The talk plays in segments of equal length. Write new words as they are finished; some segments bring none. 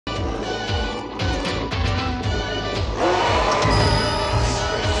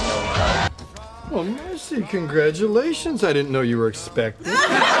Well, mercy, congratulations. I didn't know you were expecting.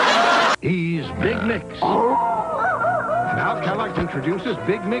 He's Big Mix. Now Kellogg introduces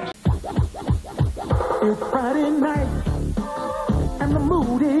Big Mix. It's Friday night, and the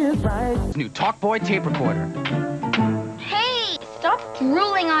mood is right. New Talkboy tape recorder. Hey, stop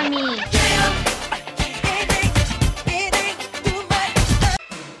drooling on me.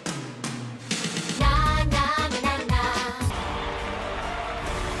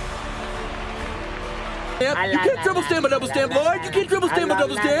 You can't triple stamp a double stamp, Lloyd. You can't triple stamp a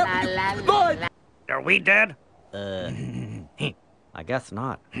double stamp. Lloyd! Are we dead? I guess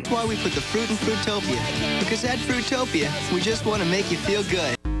not. That's why we put the fruit in Fruitopia. Because at Fruitopia, we just want to make you feel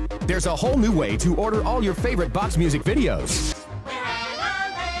good. There's a whole new way to order all your favorite box music videos.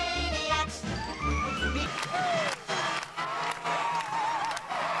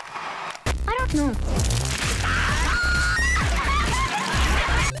 I don't know.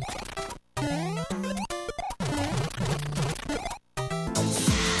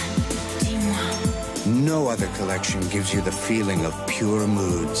 No other collection gives you the feeling of pure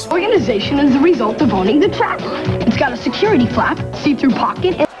moods. Organization is the result of owning the track. It's got a security flap, see-through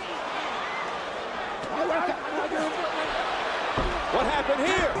pocket, and... What happened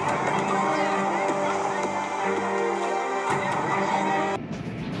here?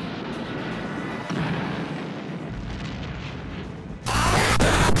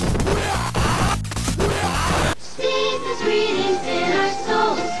 Seasons greetings in our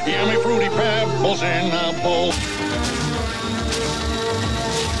souls. Yummy fruity pebbles in a bowl.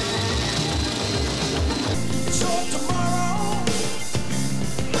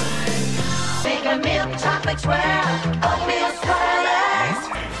 Make a milk chocolate swirl, oatmeal swirlies.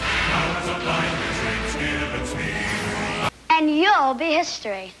 And you'll be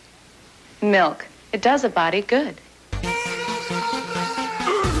history. Milk. It does a body good.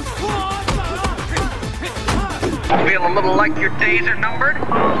 Feel a little like your days are numbered?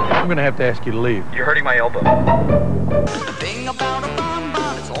 I'm gonna have to ask you to leave. You're hurting my elbow. The thing about a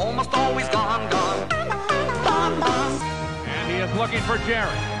bonbon, it's almost always gone. And he is looking for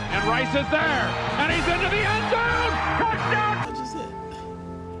Jerry. And Rice is there. And he's into the end zone. Touchdown. That's just it.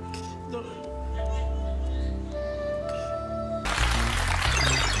 No.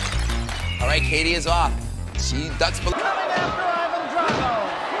 All right, Katie is off. She ducks below.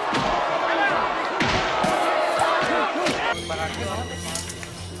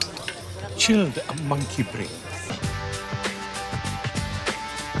 Chilled a monkey brain.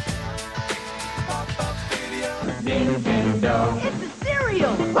 It's a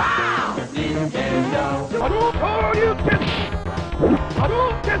cereal! Wow! They're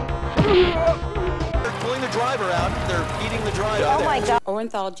pulling the driver out. They're eating the driver. Oh my God.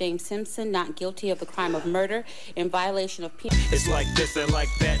 Orenthal James Simpson not guilty of the crime of murder in violation of penal. It's like this and like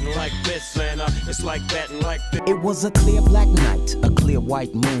that and like this, man. It's like that and like this. It was a clear black night, a clear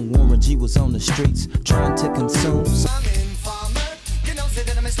white moon. Warren G was on the streets trying to consume.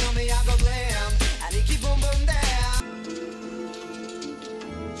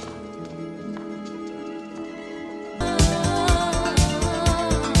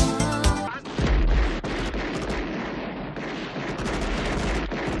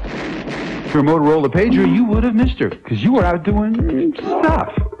 For a Motorola pager, you would have missed her, because you were out doing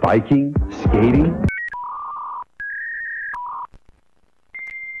stuff. Biking, skating.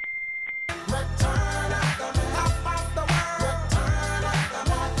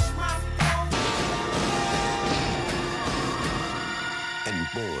 And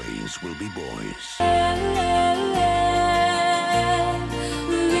boys will be boys.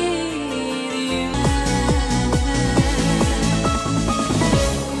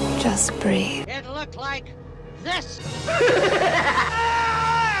 Just breathe. It looked like this.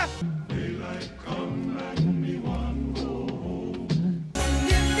 Daylight come and me one go home.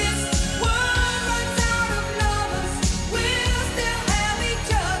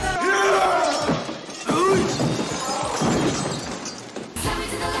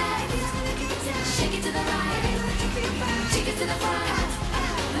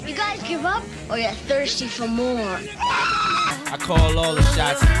 You guys give up, or you're thirsty for more? I call all the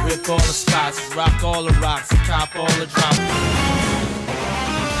shots, rip all the spots, rock all the rocks, top all the drops.